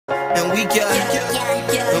And we got,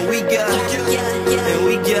 and we got, and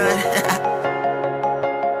we got.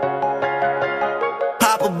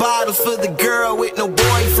 Pop a bottle for the girl with no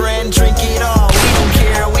boyfriend. Drink it all, we don't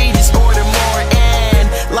care, we just order more. And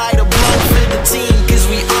light a blunt for the team, cause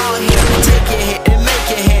we all here to take a hit and make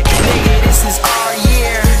a hit. Nigga, this is our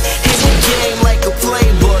year. In the game like a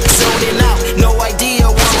playbook, zoning out. No idea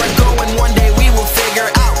where we're going, one day we will figure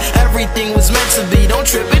out. Everything was meant to be, don't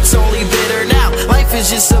trip, it's only bitter now. Life is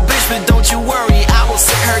just a bitch, but don't you worry, I will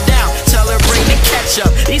sit her down. Tell her bring the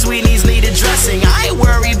ketchup, these we need